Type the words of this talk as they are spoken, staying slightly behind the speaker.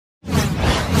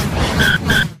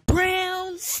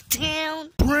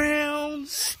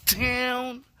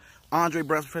Andre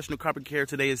Brown's Professional Carpet Care.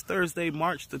 Today is Thursday,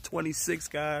 March the 26th,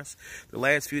 guys. The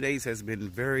last few days has been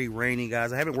very rainy,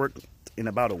 guys. I haven't worked in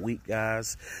about a week,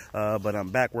 guys, but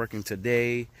I'm back working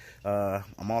today.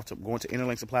 I'm off to going to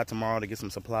Interlink Supply tomorrow to get some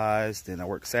supplies. Then I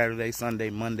work Saturday, Sunday,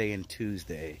 Monday, and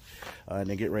Tuesday, and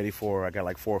then get ready for, I got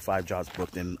like 4 or 5 jobs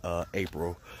booked in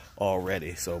April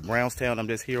already. So Brownstown, I'm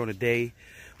just here on the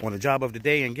job of the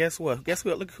day, and guess what?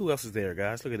 Look who else is there,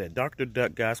 guys. Look at that. Dr.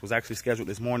 Duck, guys, was actually scheduled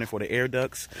this morning for the air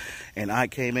ducts, and I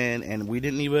came in, and we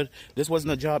didn't even, this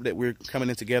wasn't a job that we're coming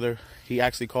in together. He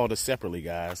actually called us separately,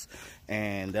 guys,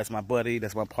 and that's my buddy,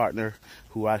 that's my partner,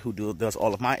 who does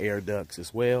all of my air ducts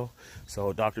as well.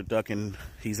 So Dr. Duck, and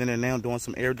he's in there now doing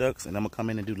some air ducts, and I'm gonna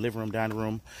come in and do living room, dining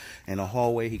room, and the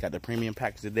hallway. He got the premium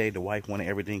package today. The wife wanted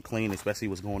everything clean, especially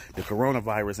was going the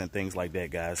coronavirus and things like that,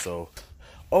 guys. So.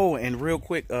 Oh, and real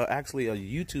quick, actually a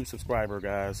YouTube subscriber,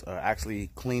 guys, actually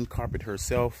cleaned carpet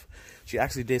herself. She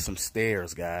actually did some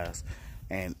stairs, guys,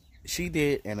 and she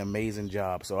did an amazing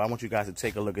job. So I want you guys to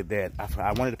take a look at that.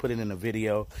 I wanted to put it in a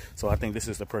video, so I think this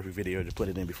is the perfect video to put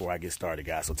it in before I get started,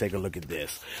 guys. So take a look at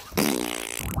this.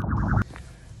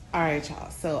 All right, y'all.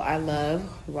 So I love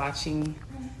watching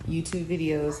YouTube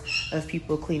videos of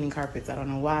people cleaning carpets. I don't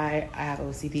know why. I have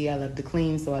OCD. I love to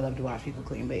clean, so I love to watch people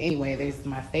clean. But anyway, there's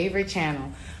my favorite channel,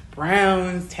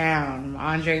 Brownstown,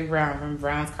 Andre Brown from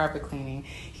Brown's Carpet Cleaning.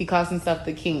 He calls himself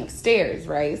the king of stairs,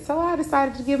 right? So I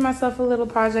decided to give myself a little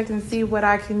project and see what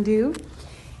I can do.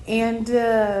 And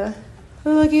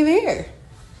looky there.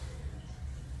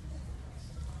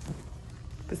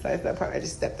 Besides that part I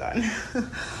just stepped on.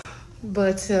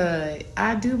 But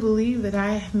I do believe that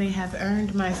I may have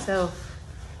earned myself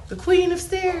the queen of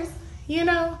stairs, you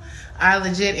know? I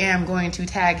legit am going to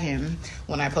tag him.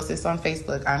 When I post this on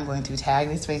Facebook, I'm going to tag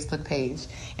his Facebook page,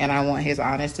 and I want his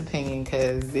honest opinion,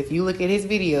 because if you look at his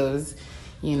videos,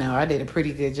 you know, I did a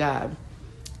pretty good job.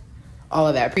 All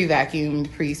of that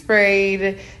pre-vacuumed,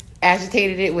 pre-sprayed,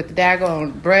 agitated it with the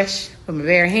daggone brush with my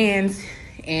bare hands,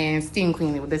 and steam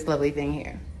cleaned it with this lovely thing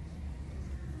here.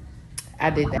 I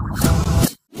did that.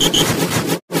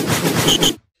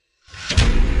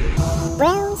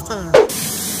 Brownstown.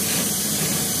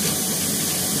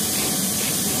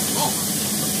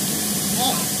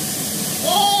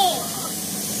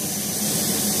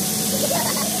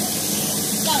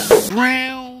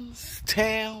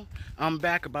 Brownstown. I'm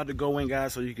back, about to go in,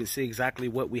 guys, so you can see exactly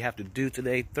what we have to do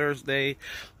today, Thursday,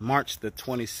 March the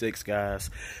 26th,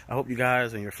 guys. I hope you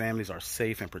guys and your families are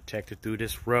safe and protected through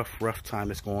this rough time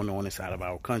that's going on inside of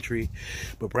our country.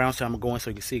 But Brownstown, I'm going so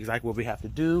you can see exactly what we have to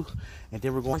do, and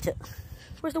then we're going to...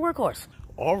 Where's the workhorse?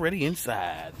 Already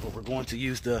inside, but we're going to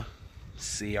use the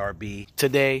CRB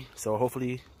today, so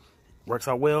hopefully works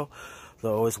out well.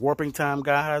 So it's warping time,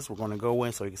 guys. We're going to go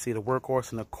in so you can see the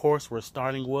workhorse. And of course, we're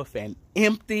starting with an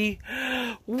empty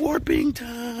warping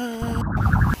time.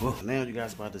 Well, now you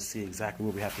guys about to see exactly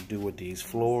what we have to do with these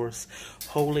floors.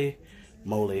 Holy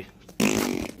moly.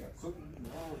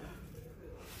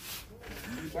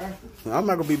 I'm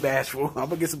not going to be bashful. I'm going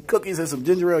to get some cookies and some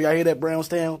ginger ale. Y'all hear that,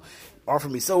 Brownstown? Offer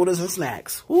me sodas and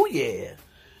snacks. Oh, yeah.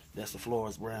 That's the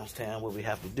floors, Brownstown, what we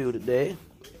have to do today.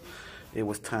 It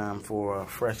was time for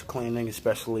fresh cleaning,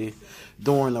 especially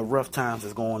during the rough times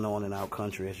that's going on in our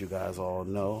country, as you guys all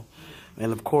know.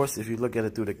 And of course, if you look at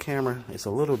it through the camera, it's a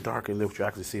little darker than what you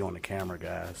actually see on the camera,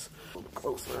 guys. A little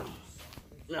closer.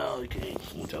 No, you can't.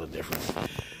 You won't tell the difference.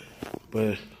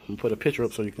 But I'm gonna put a picture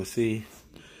up so you can see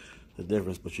the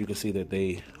difference. But you can see that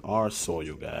they are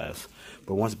soil, guys.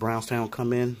 But once Brownstown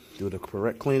come in, do the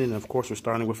correct cleaning. And of course, we're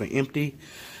starting with an empty.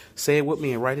 Say it with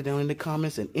me and write it down in the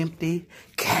comments. An empty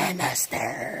canister.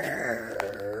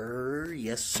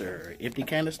 Yes, sir. Empty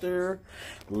canister.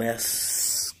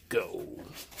 Let's go.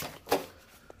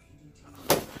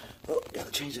 Oh,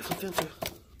 gotta change it from filter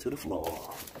to the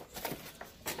floor.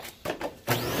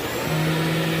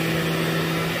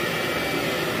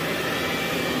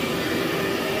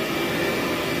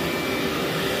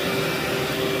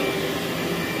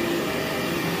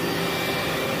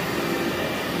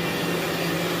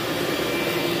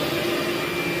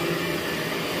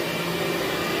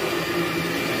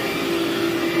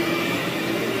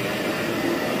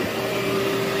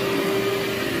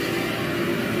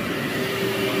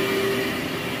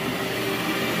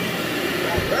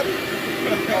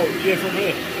 Oh, yeah, from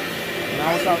here.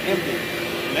 Now it's all empty.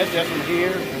 And that's just from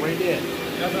here and right there.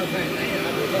 That's what I'm saying. Man,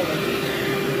 I just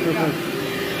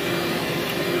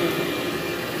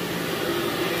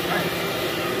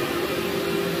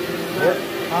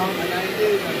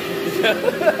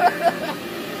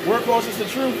Workhorse is the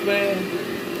truth, man.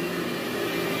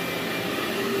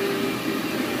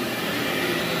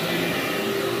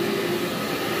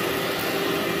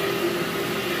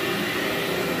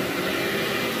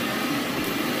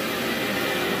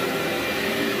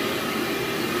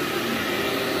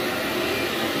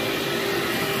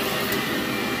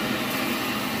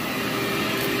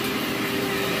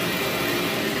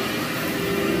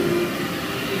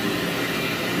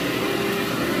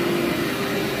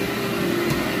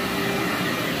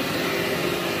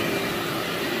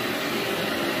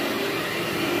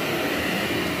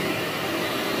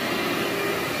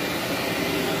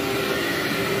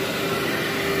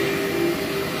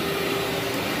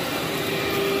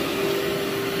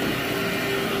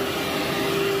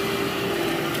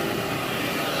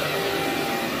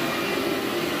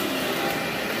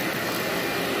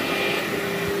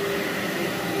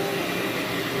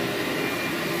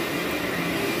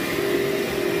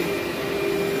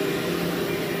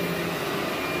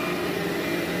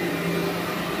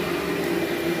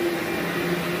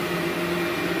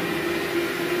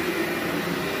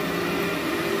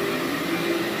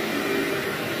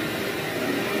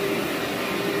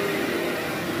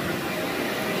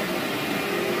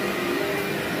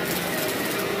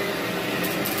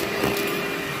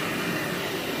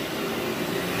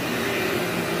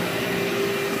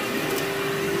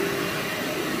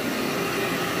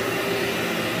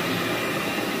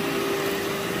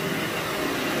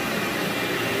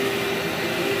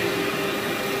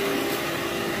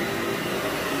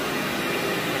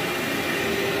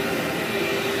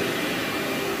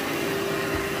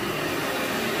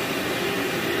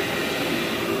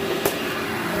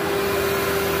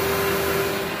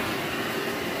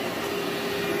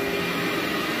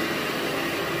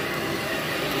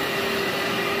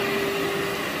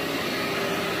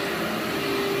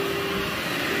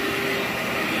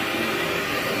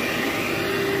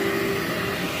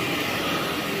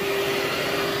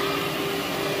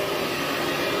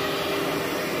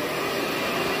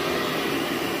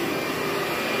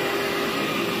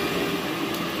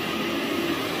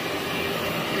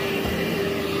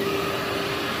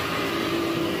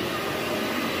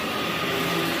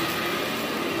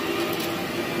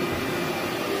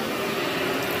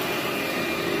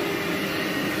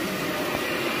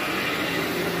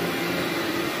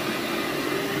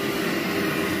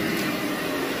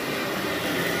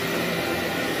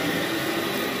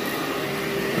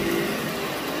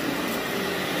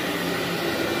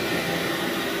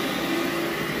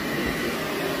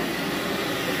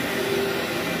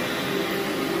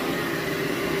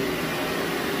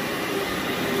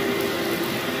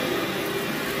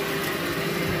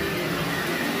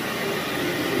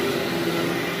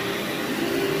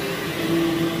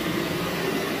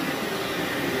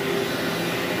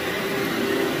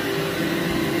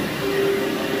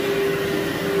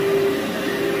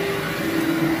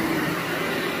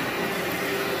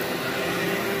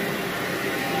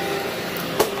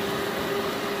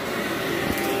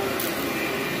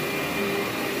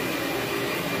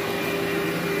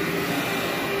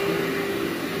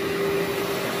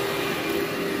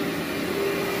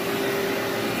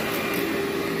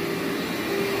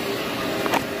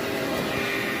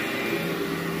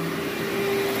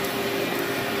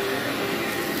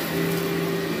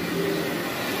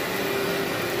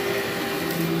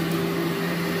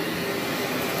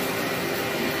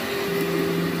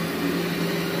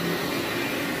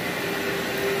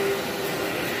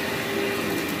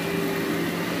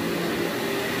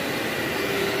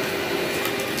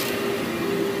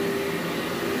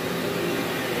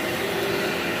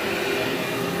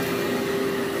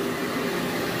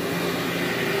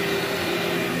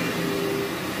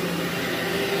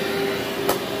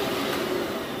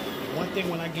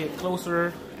 get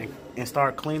closer and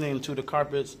start cleaning into the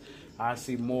carpets, I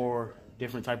see more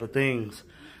different type of things.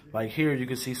 Like here, you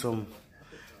can see some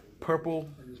purple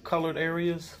colored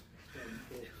areas.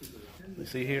 You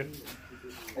see here?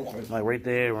 Like right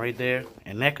there.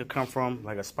 And that could come from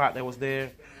like a spot that was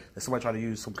there that somebody tried to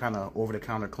use some kind of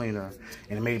over-the-counter cleaner,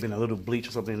 and it may have been a little bleach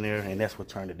or something in there, and that's what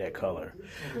turned it that color.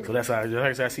 So that's how, like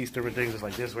I said, I see different things just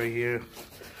like this right here.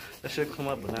 That should come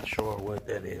up, but not sure what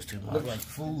that is too much. Look like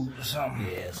food or something.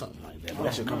 Yeah, something like that. But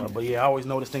that should come up. But yeah, I always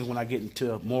notice things when I get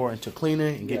more into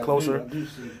cleaning and get closer.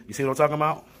 You see what I'm talking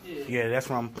about? Yeah, that's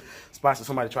from spots that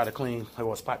somebody tried to clean. Like,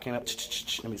 a spot came up.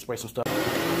 Let me spray some stuff.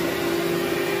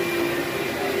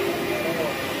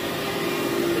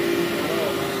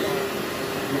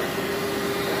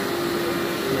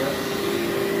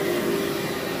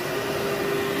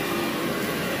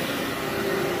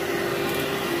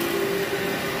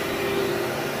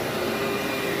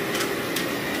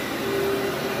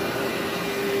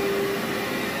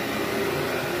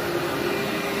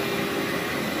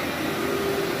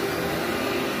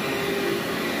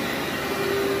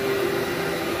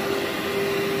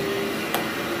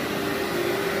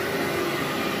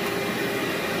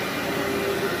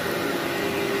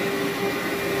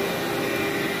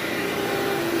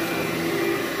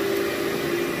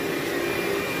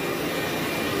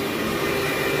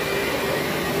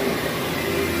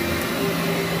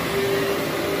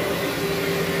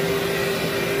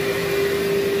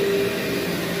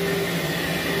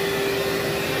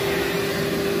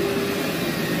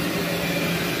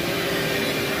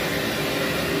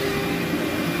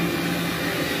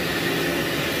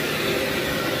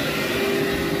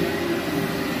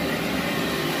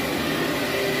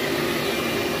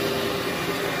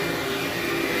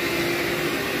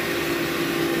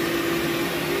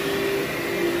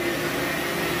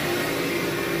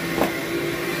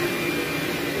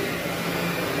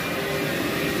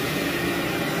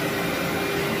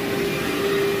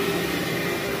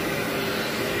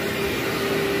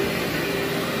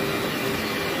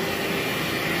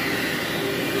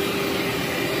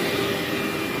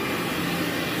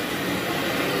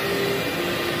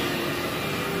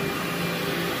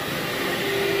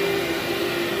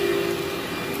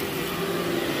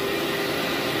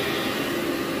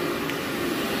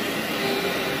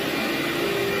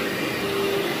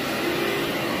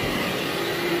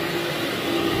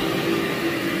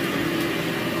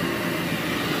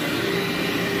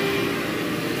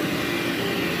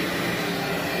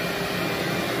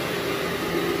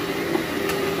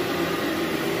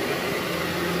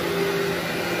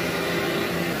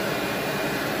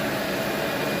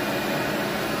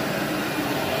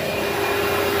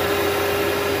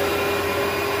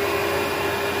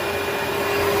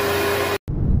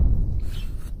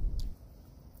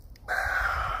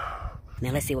 Now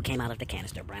let's see what came out of the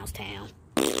canister, Brownstown.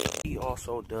 He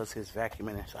also does his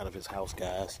vacuuming inside of his house,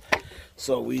 guys.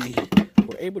 So we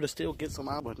were able to still get some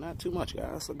out, but not too much,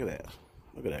 guys. Look at that.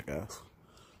 Look at that, guys.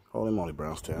 Holy moly,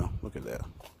 Brownstown. Look at that.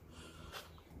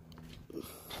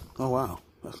 Oh, wow.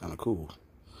 That's kind of cool.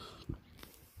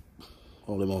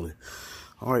 Holy moly.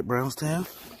 All right, Brownstown.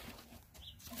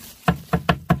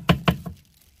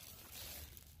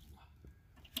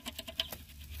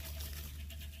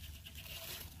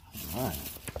 All right.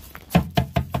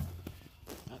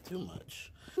 Not too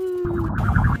much.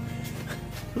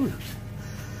 Whew.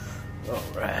 All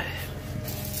right.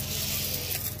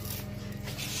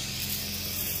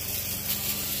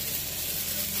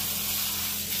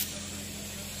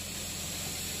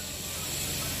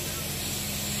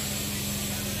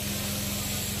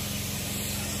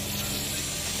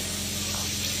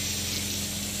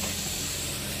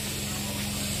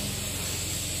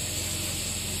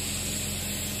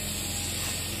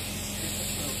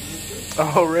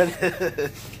 Already.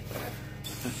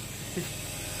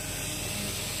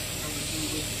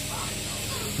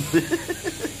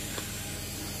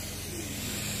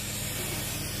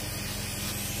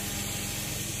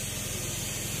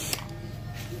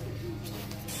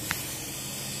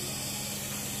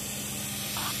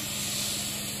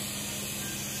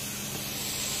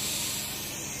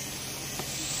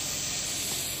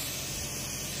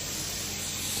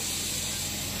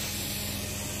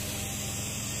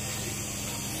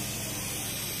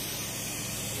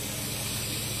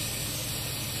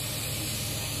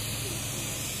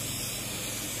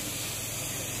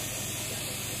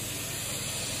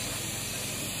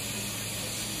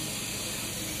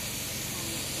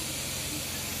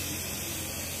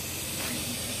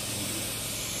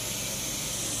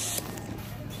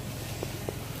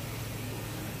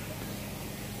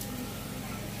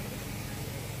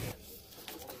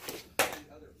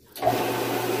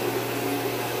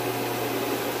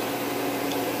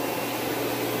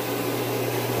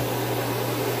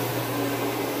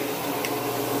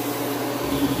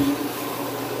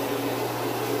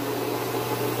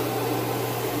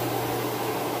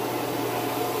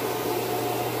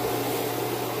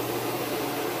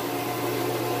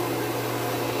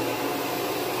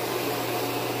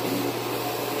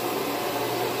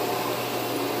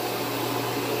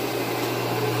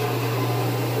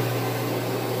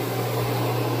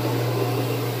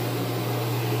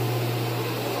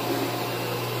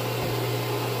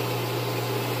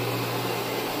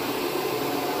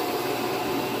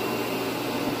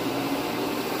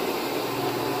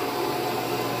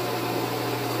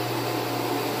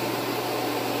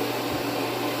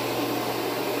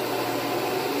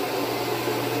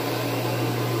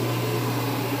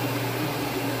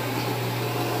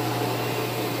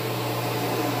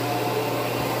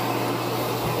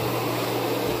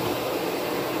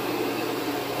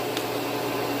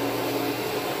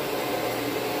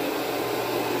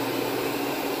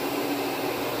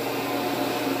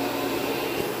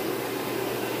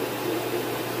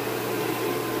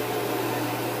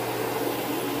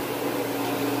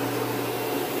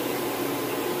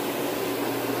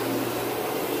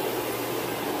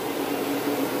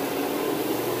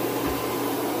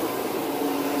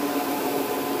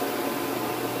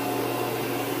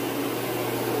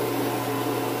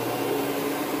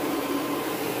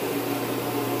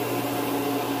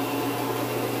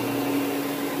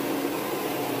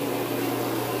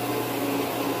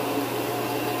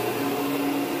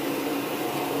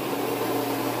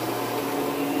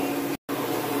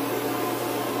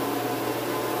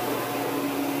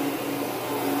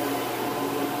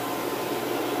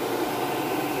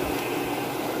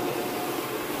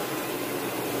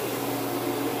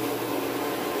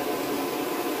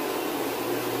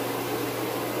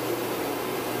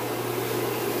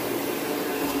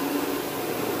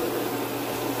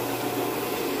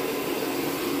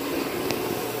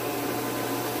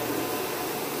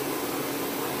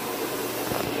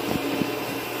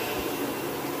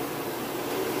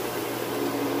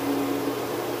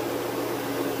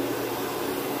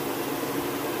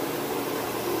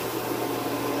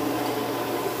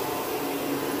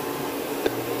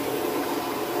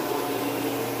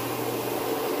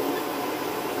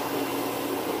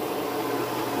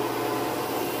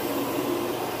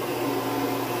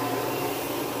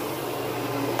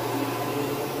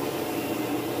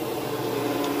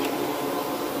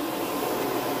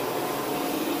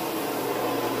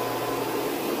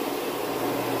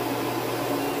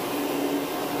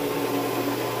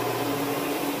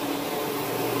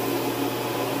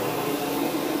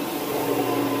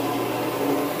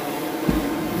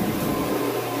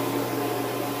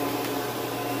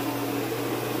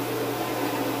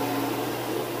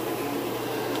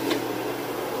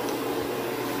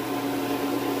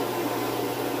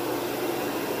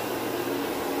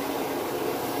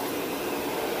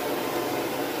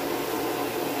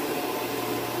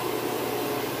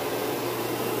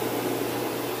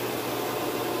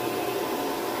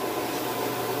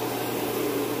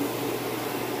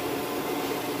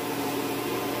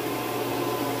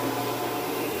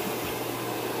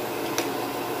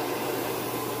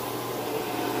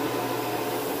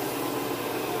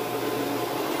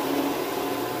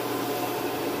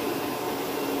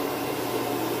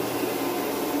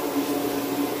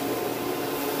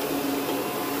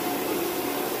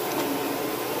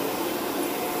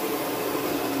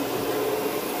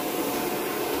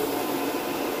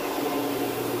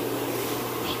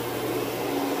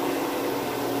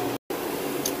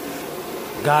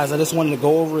 Guys, I just wanted to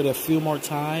go over it a few more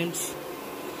times,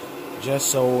 just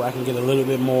so I can get a little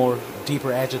bit more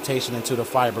deeper agitation into the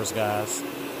fibers, guys.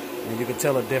 And you can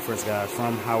tell a difference, guys,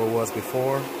 from how it was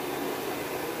before.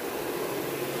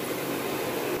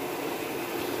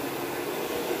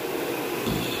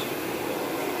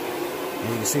 And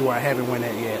you can see where I haven't went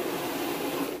at yet.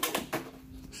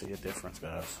 See a difference,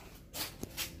 guys.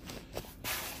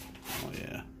 Oh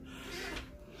yeah.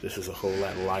 This is a whole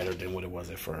lot lighter than what it was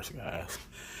at first, guys.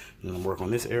 I'm gonna work on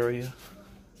this area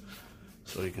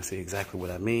so you can see exactly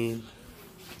what I mean.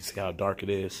 You see how dark it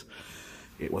is?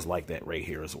 It was like that right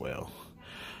here as well.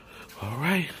 All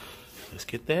right, let's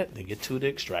get that and get to the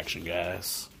extraction,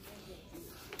 guys.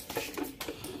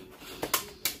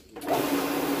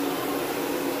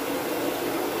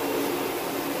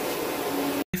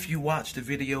 If you watched the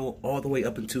video all the way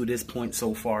up until this point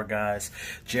so far, guys,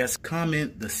 just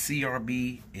comment the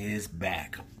CRB is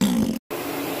back.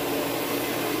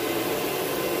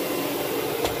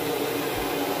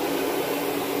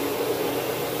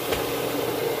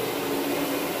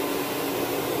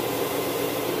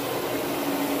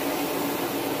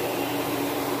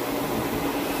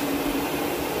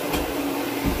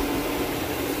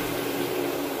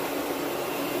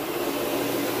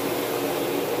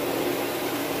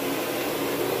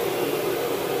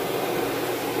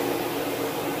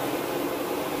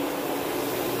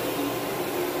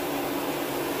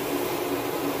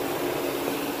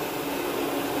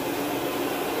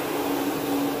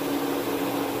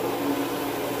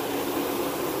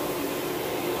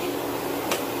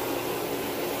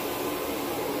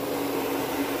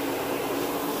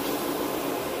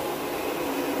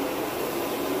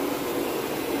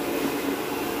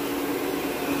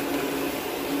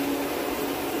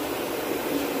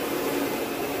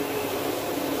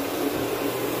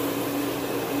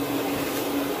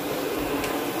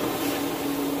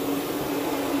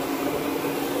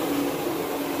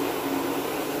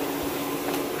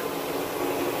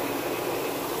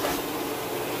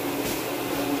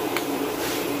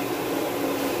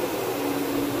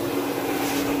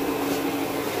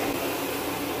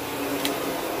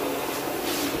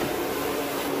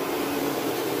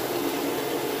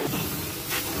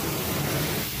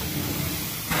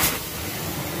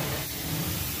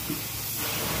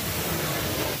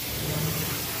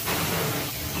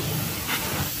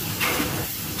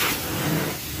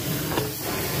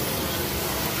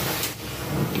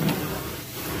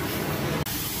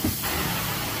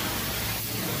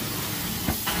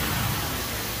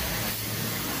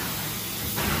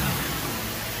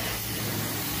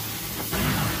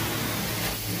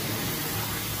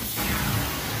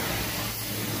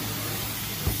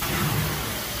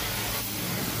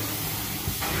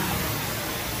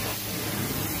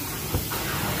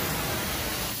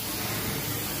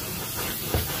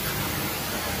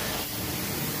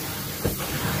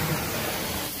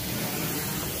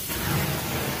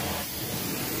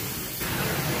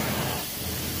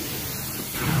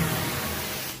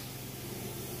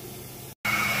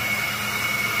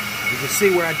 You can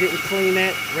see where I didn't clean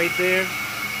that right there.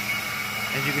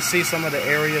 And you can see some of the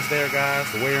areas there,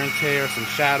 guys. The wear and tear, some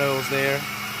shadows there.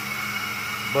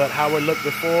 But how it looked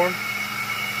before,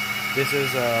 this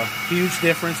is a huge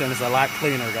difference and it's a lot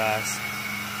cleaner, guys.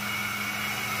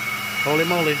 Holy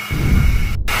moly.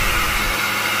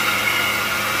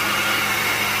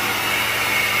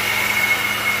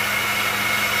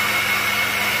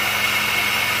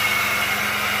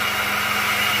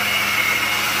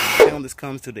 This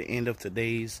comes to the end of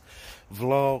today's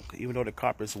vlog. Even though the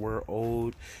carpets were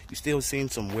old, you still seen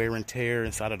some wear and tear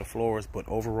inside of the floors, but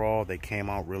overall they came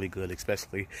out really good,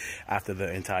 especially after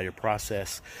the entire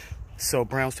process. So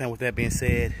Brownstown, with that being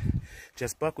said,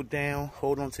 just buckle down,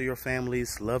 hold on to your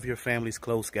families, love your families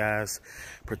close, guys.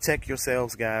 Protect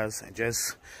yourselves, guys, and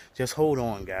just hold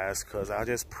on, guys, because I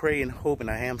just pray and hope, and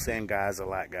I am saying guys a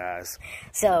lot, guys.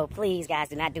 So please, guys,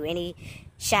 do not do any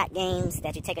shot games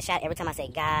that you take a shot every time I say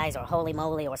guys or holy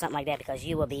moly or something like that, because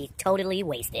you will be totally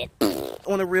wasted.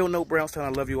 On a real note, Brownstown, I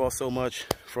love you all so much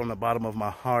from the bottom of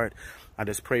my heart. I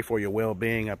just pray for your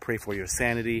well-being. I pray for your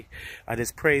sanity. I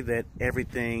just pray that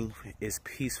everything is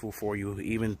peaceful for you,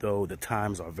 even though the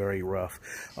times are very rough.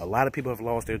 A lot of people have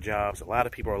lost their jobs. A lot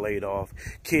of people are laid off.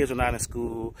 Kids are not in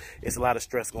school. It's a lot of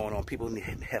stress going on. People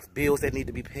have bills that need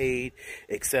to be paid,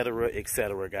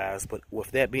 etc., guys. But with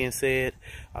that being said,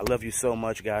 I love you so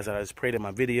much, guys. I just pray that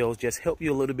my videos just help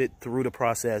you a little bit through the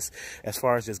process as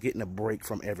far as just getting a break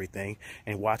from everything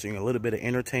and watching a little bit of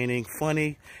entertaining,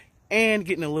 funny, and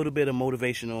getting a little bit of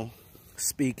motivational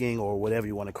speaking or whatever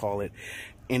you want to call it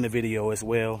in the video as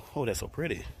well. Oh, that's so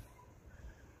pretty.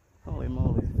 Holy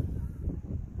moly.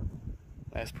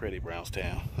 That's That's pretty,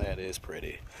 Brownstown. That is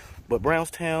pretty. But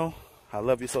Brownstown, I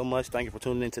love you so much. Thank you for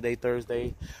tuning in today,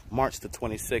 Thursday, March the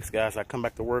 26th, guys. I come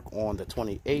back to work on the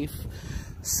 28th.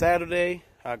 Saturday,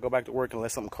 I go back to work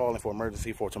unless something calling for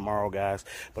emergency for tomorrow, guys.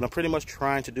 But I'm pretty much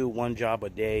trying to do one job a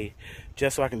day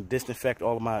just so I can disinfect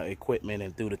all of my equipment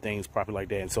and do the things properly like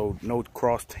that. And so no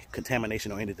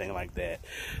cross-contamination or anything like that.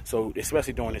 So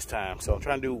especially during this time. So I'm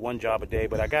trying to do one job a day.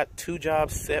 But I got 2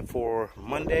 jobs set for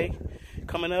Monday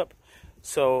coming up.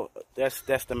 So that's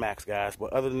the max, guys.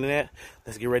 But other than that,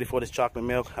 let's get ready for this chocolate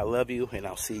milk. I love you, and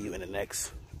I'll see you in the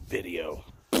next video.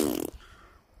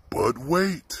 But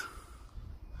wait.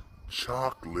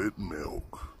 Chocolate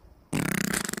milk.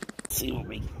 Let's see what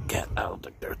we got out of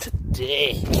the dirt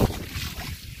today.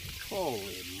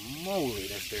 Holy moly,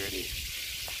 that's dirty.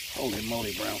 Holy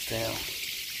moly, Brownstown.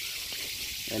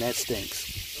 And that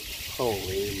stinks.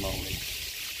 Holy moly.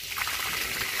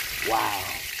 Wow.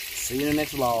 See you in the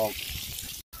next vlog.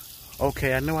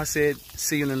 Okay, I know I said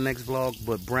see you in the next vlog,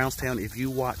 but Brownstown, if you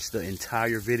watched the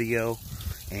entire video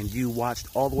and you watched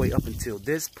all the way up until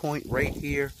this point right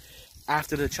here,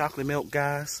 after the chocolate milk,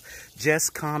 guys,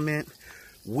 just comment,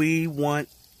 we want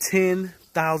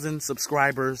 10,000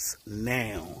 subscribers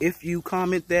now. If you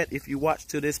comment that, if you watch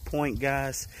to this point,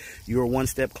 guys, you're one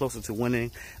step closer to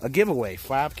winning a giveaway.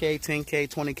 5K, 10K,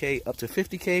 20K, up to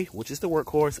 50K, which is the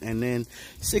workhorse, and then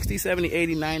 60, 70,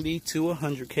 80, 90 to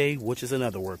 100K, which is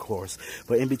another workhorse.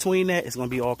 But in between that, it's going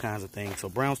to be all kinds of things. So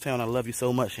Brownstown, I love you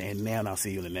so much, and now I'll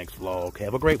see you in the next vlog.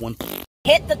 Have a great one.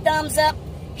 Hit the thumbs up.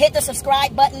 Hit the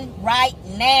subscribe button right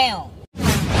now.